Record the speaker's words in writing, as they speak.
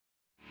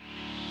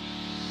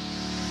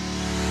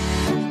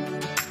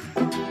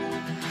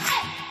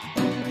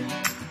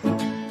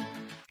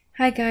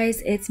Hi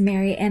guys, it's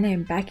Mary and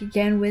I'm back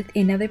again with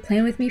another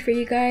plan with me for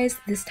you guys,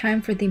 this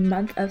time for the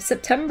month of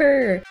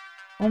September.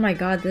 Oh my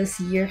god,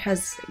 this year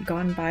has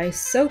gone by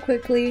so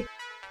quickly.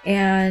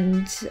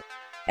 And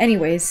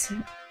anyways,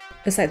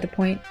 beside the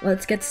point,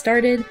 let's get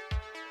started.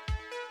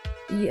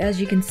 As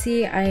you can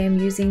see, I am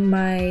using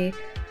my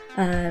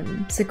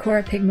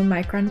Sakura Pigma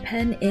Micron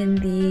pen in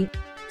the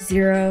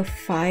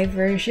 05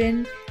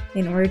 version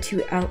in order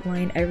to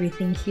outline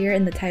everything here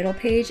in the title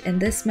page,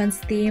 and this month's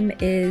theme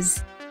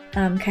is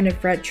kind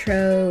of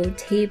retro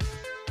tape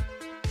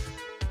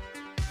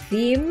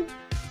theme.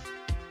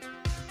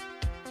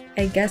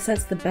 I guess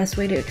that's the best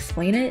way to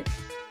explain it.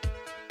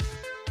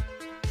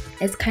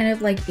 It's kind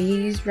of like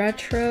 80s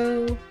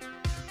retro,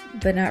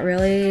 but not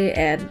really,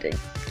 and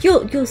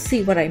you'll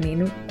see what I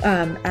mean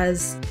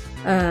as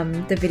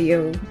the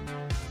video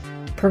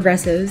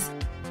progresses.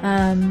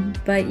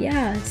 But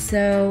yeah,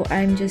 so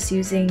I'm just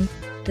using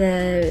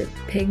the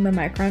Pigma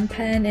Micron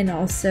pen and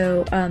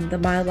also the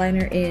mild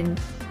liner in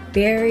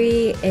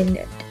Berry,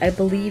 and I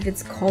believe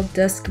it's called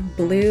Dusk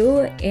Blue,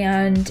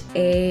 and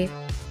a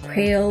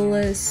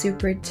Crayola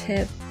Super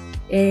Tip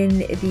in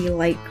the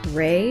light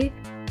gray.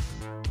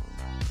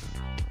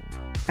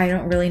 I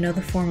don't really know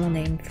the formal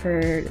name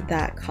for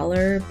that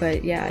color,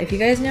 but yeah, if you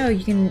guys know,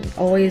 you can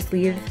always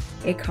leave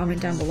a comment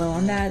down below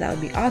on that. That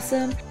would be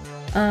awesome.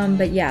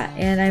 But yeah,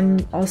 and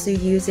I'm also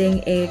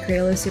using a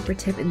Crayola Super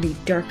Tip in the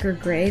darker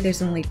gray.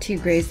 There's only 2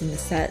 grays in the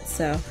set,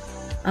 so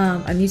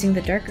I'm using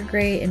the darker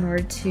gray in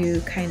order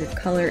to kind of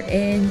color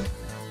in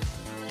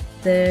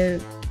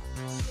the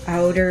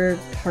outer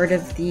part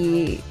of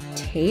the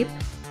tape.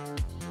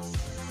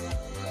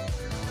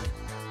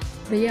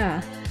 But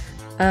yeah,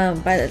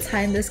 by the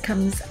time this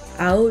comes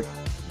out,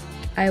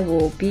 I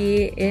will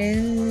be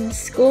in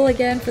school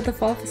again for the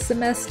fall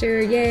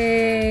semester.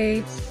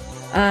 Yay!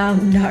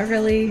 Not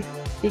really,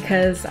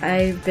 because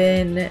I've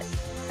been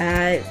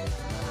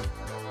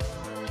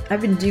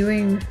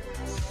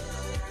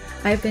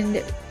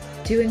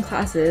doing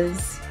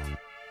classes.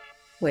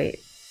 Wait,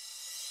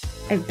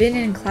 I've been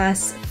in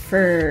class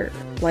for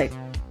like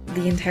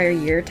the entire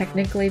year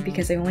technically,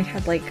 because I only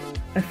had like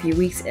a few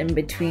weeks in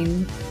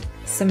between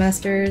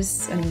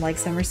semesters and like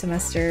summer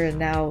semester and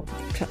now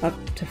up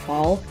to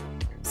fall.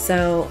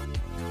 So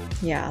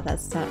yeah,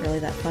 that's not really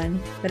that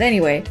fun. But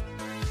anyway,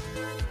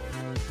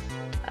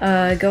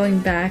 going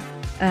back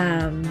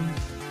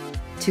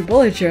to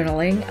bullet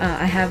journaling,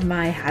 I have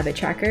my habit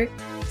tracker.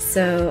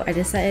 So I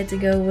decided to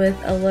go with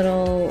a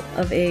little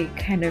of a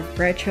kind of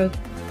retro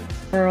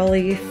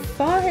curly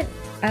font.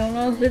 I don't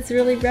know if it's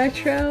really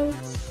retro,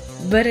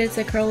 but it's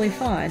a curly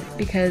font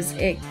because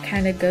it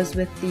kind of goes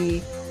with the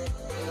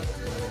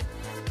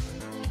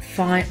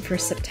font for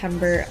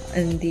September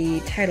in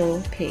the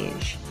title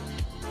page.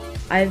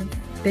 I've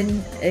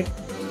been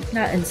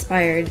not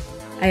inspired,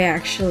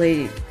 I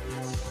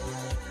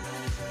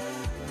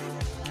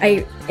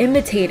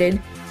imitated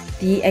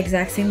the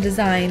exact same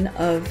design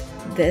of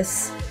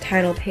this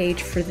title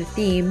page for the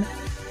theme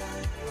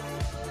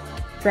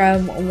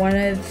from one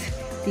of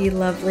the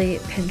lovely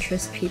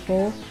Pinterest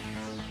people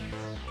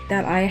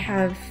that I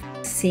have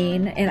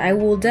seen, and I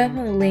will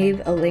definitely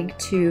leave a link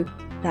to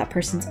that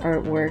person's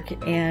artwork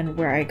and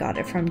where I got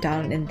it from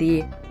down in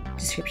the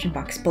description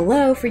box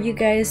below for you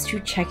guys to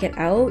check it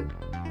out.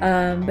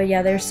 But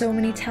yeah, there's so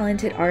many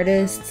talented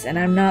artists, and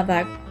I'm not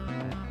that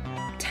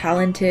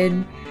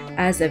talented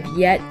as of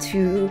yet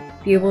to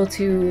be able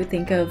to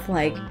think of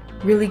like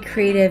really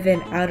creative and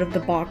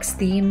out-of-the-box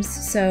themes,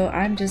 so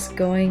I'm just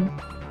going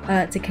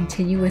to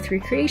continue with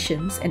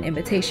recreations and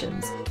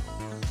imitations.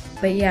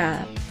 But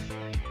yeah,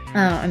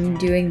 I'm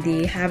doing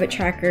the habit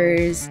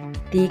trackers,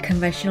 the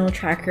conventional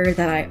tracker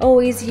that I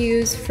always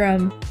use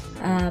from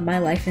My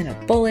Life in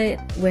a Bullet,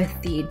 with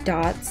the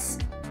dots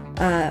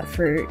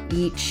for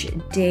each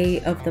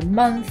day of the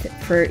month,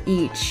 for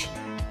each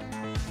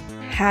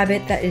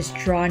habit that is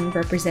drawn,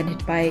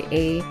 represented by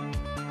a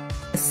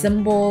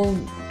symbol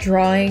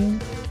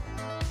drawing.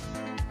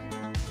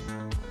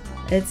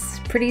 It's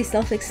pretty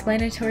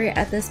self-explanatory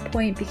at this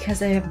point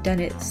because I have done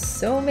it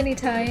so many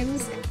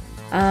times.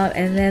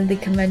 And then the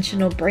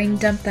conventional brain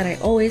dump that I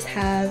always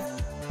have,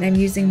 and I'm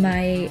using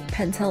my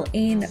Pentel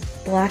Ain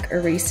black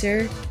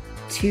eraser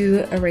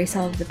to erase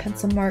all of the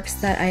pencil marks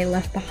that I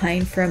left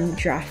behind from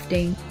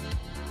drafting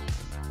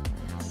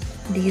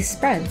these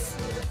spreads.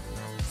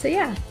 So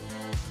yeah.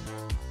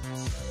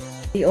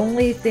 The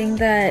only thing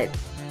that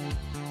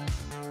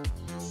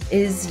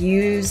is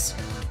used,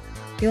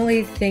 the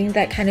only thing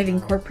that kind of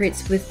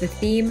incorporates with the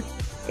theme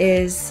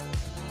is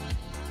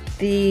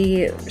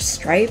the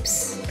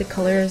stripes, the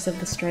colors of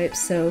the stripes.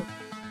 So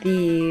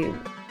the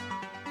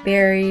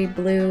berry,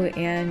 blue,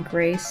 and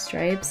gray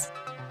stripes.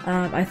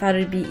 I thought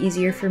it'd be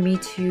easier for me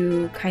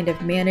to kind of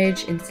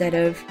manage instead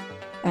of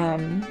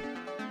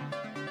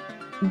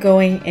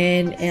going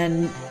in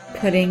and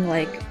putting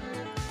like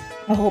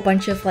a whole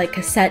bunch of like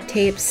cassette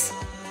tapes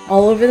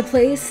all over the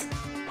place.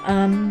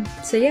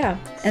 So yeah,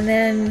 and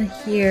then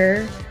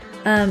here,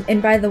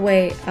 and by the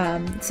way,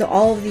 so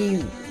all of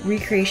the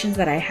recreations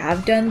that I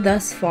have done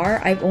thus far,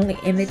 I've only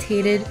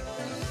imitated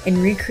and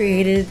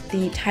recreated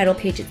the title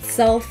page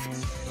itself.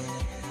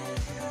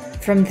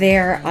 From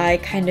there,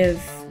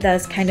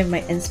 that's kind of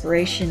my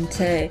inspiration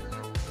to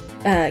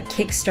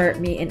kickstart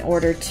me in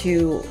order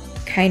to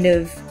kind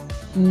of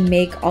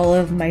make all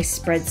of my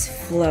spreads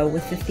flow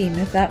with the theme,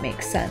 if that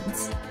makes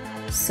sense.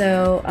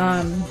 So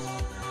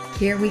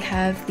here we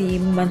have the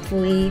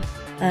monthly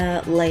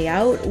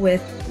layout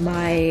with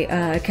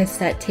my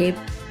cassette tape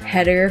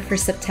header for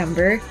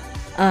September.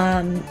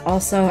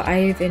 Also,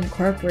 I've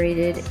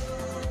incorporated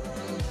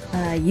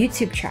a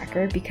YouTube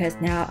tracker because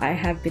now I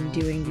have been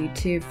doing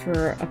YouTube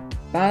for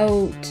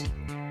about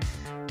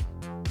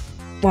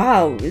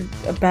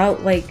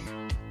like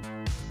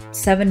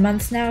 7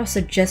 months now,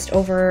 so just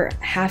over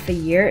half a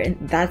year, and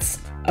that's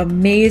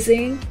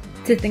amazing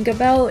to think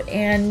about,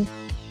 and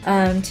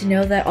to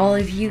know that all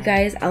of you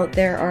guys out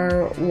there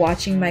are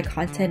watching my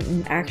content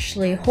and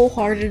actually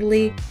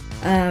wholeheartedly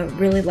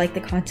really like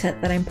the content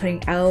that I'm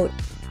putting out,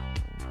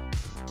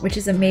 which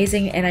is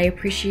amazing, and I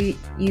appreciate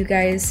you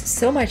guys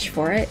so much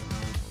for it.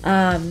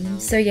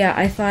 So yeah,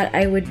 I thought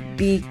I would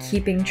be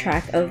keeping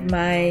track of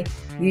my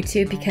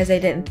YouTube because I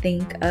didn't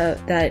think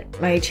that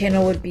my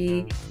channel would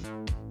be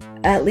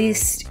at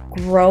least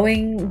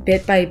growing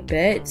bit by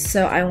bit,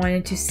 so I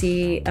wanted to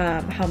see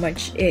how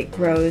much it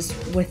grows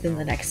within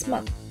the next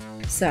month.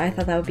 So I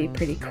thought that would be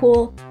pretty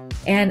cool.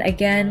 And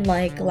again,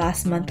 like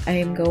last month, I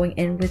am going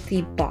in with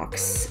the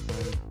box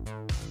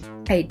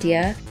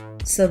idea.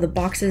 So the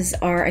boxes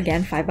are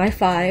again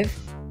 5x5.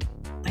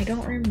 I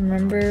don't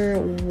remember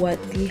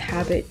what the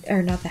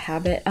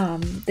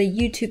the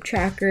YouTube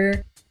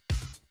tracker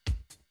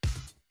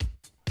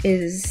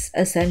is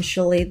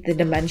essentially the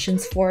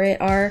dimensions for it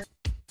are.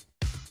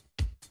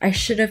 I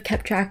should have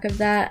kept track of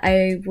that.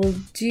 I will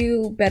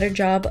do a better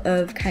job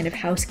of kind of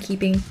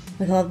housekeeping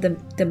with all of the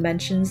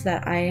dimensions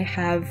that I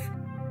have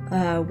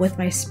with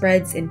my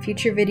spreads in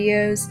future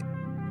videos.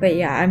 But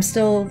yeah, I'm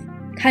still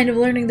kind of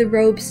learning the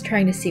ropes,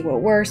 trying to see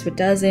what works, what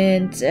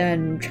doesn't,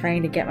 and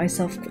trying to get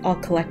myself all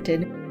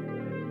collected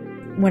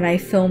when I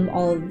film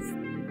all of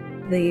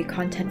the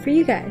content for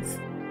you guys.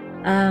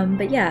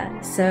 But yeah,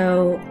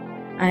 so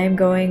I'm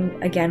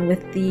going again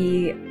with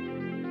the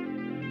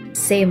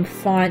same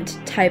font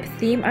type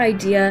theme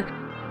idea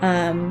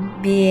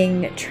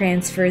being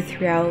transferred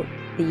throughout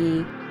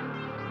the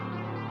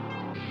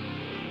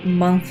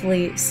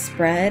monthly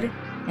spread,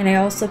 and I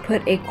also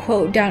put a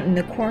quote down in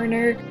the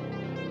corner.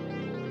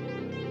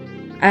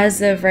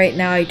 As of right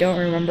now, I don't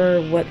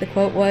remember what the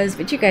quote was,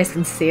 but you guys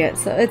can see it,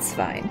 so it's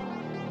fine.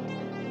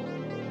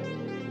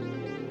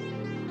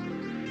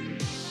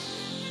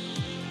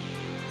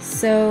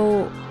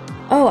 So,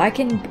 oh, I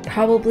can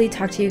probably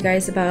talk to you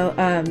guys about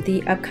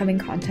the upcoming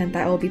content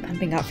that I will be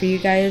pumping out for you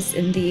guys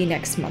in the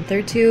next month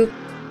or two.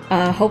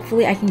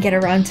 Hopefully I can get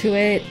around to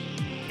it,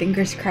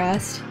 fingers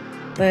crossed.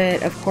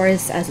 But of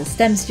course, as a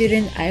STEM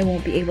student, I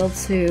won't be able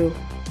to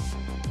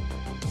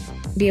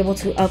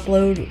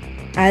upload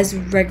as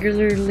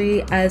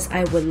regularly as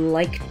I would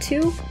like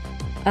to.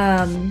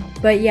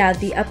 But yeah,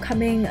 the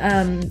upcoming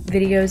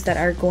videos that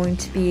are going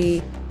to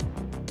be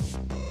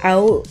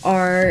out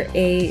are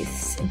a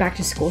back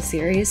to school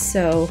series,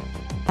 so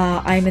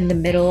I'm in the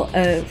middle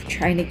of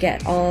trying to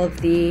get all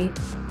of the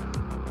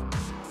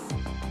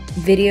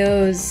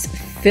videos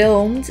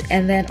filmed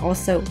and then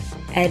also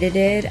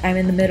edited. I'm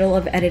in the middle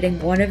of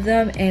editing one of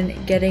them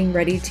and getting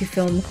ready to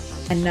film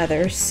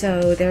another,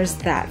 so there's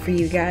that for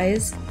you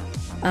guys.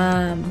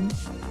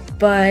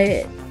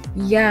 But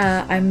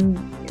yeah,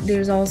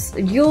 there's also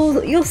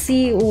you'll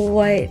see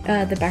what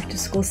the back to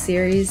school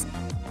series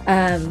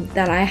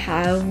that I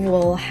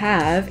will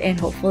have, and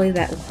hopefully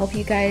that will help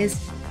you guys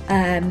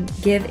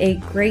give a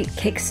great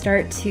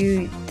kickstart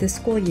to the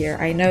school year.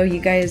 I know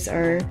you guys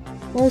are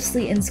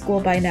mostly in school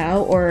by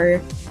now or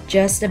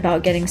just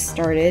about getting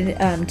started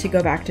to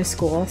go back to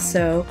school,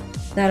 so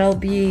that'll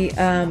be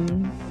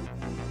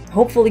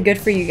hopefully good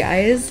for you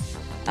guys.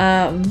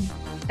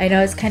 I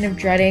know it's kind of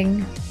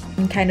dreading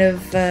and kind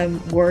of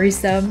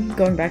worrisome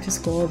going back to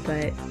school,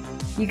 but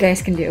you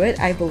guys can do it.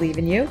 I believe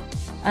in you.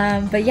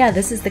 But yeah,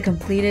 this is the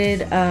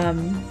completed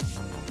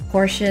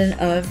portion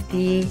of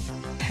the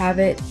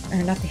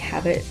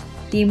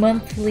the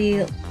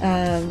monthly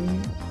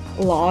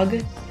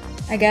log,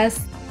 I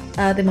guess,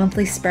 the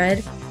monthly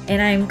spread,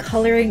 and I'm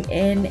coloring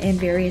in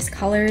various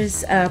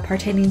colors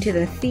pertaining to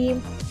the theme,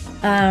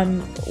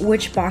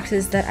 which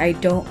boxes that I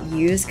don't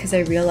use because I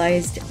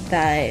realized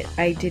that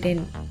I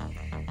didn't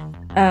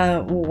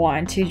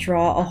want to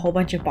draw a whole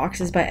bunch of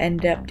boxes but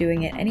ended up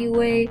doing it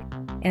anyway,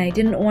 and I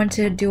didn't want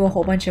to do a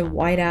whole bunch of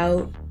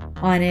whiteout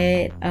on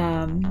it,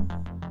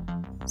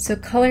 so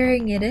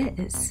coloring it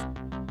is.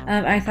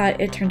 I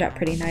thought it turned out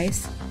pretty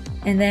nice.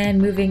 And then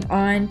moving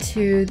on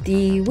to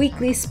the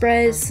weekly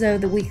spread. So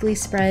the weekly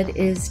spread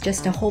is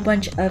just a whole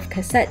bunch of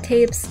cassette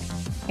tapes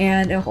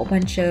and a whole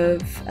bunch of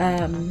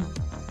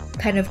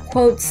kind of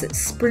quotes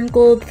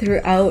sprinkled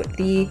throughout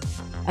the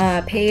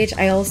page.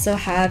 I also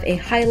have a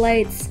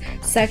highlights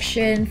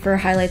section for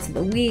highlights of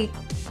the week.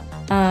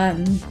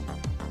 I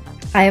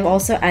have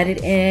also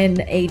added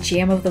in a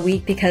jam of the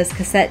week because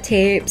cassette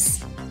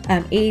tapes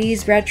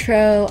 80s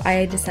retro,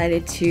 I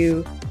decided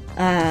to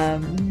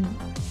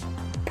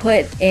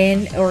put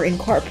in or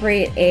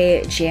incorporate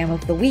a jam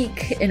of the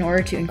week in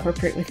order to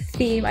incorporate with the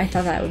theme. I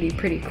thought that would be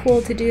pretty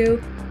cool to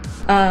do.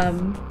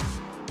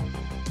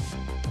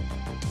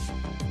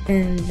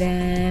 And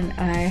then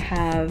I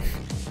have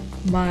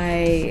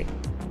my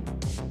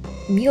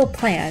meal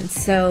plan.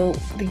 So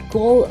the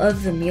goal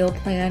of the meal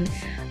plan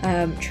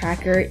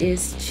tracker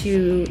is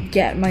to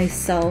get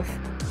myself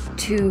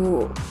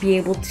to be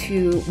able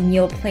to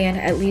meal plan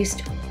at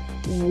least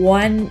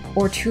 1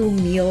 or 2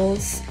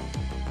 meals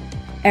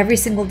every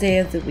single day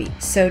of the week.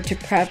 So to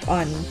prep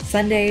on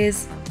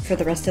Sundays for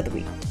the rest of the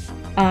week.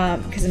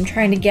 Because I'm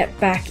trying to get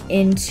back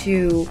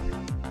into,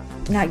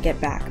 not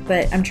get back,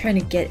 but I'm trying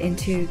to get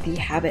into the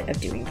habit of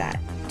doing that,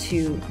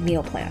 to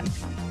meal plan.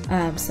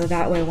 So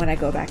that way when I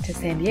go back to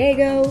San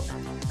Diego,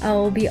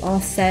 I'll be all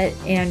set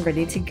and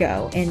ready to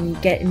go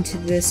and get into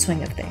the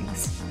swing of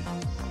things.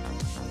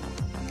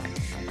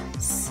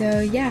 So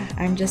yeah,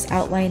 I'm just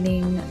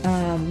outlining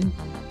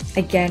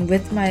again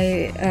with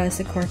my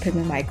Sakura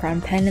Pigment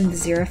Micron pen in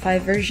the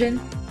 05 version.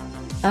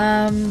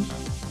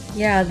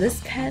 Yeah,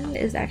 this pen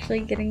is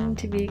actually getting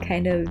to be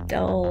kind of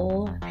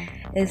dull.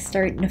 It's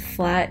starting to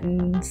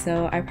flatten,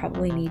 so I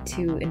probably need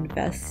to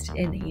invest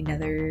in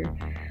another,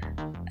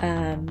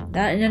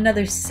 not in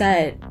another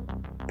set,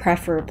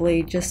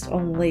 preferably just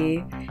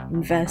only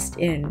invest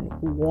in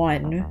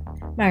one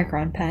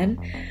Micron pen,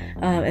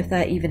 if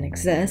that even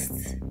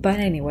exists. But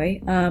anyway,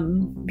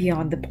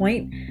 beyond the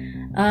point.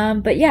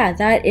 But yeah,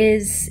 that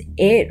is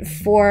it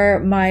for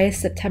my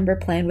September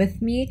plan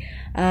with me.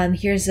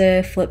 Here's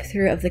a flip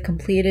through of the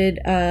completed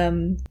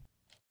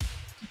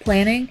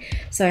planning.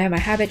 So I have my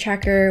habit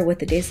tracker with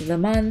the days of the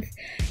month,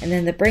 and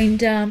then the brain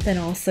dump, and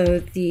also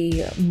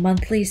the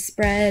monthly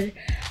spread.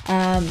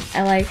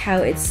 I like how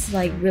it's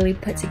like really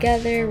put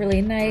together,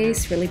 really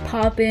nice, really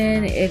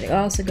poppin'. It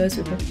also goes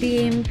with the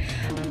theme,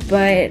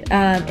 but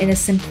in a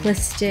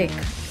simplistic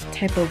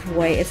type of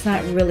way. It's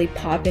not really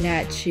popping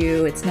at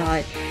you. It's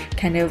not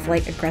kind of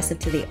like aggressive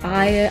to the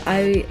eye,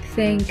 I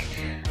think.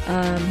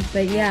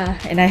 But yeah,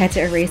 and I had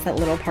to erase that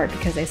little part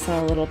because I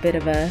saw a little bit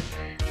of a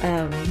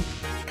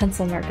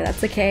pencil mark, but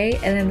that's okay.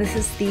 And then this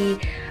is the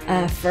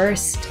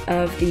first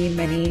of the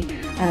many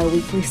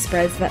weekly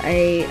spreads that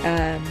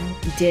I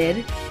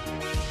did.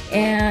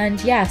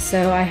 And yeah,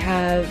 so I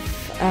have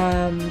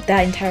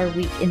that entire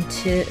week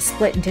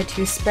split into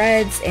 2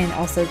 spreads, and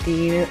also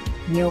the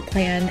meal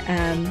plan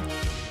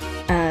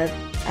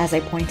as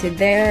I pointed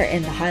there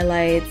in the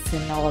highlights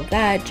and all of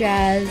that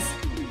jazz.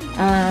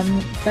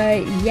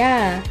 But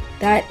yeah,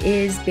 that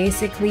is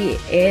basically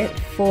it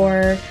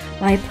for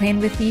my plan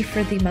with me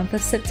for the month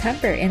of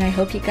September, and I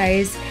hope you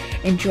guys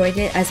enjoyed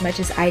it as much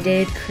as I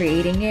did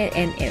creating it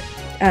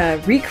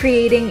and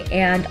recreating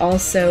and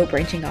also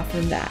branching off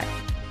from that.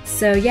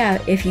 So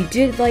yeah, if you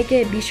did like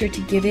it, be sure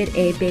to give it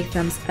a big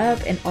thumbs up,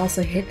 and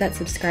also hit that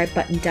subscribe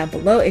button down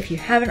below if you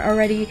haven't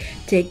already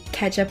to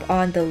catch up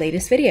on the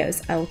latest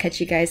videos. I will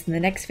catch you guys in the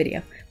next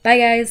video. Bye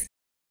guys!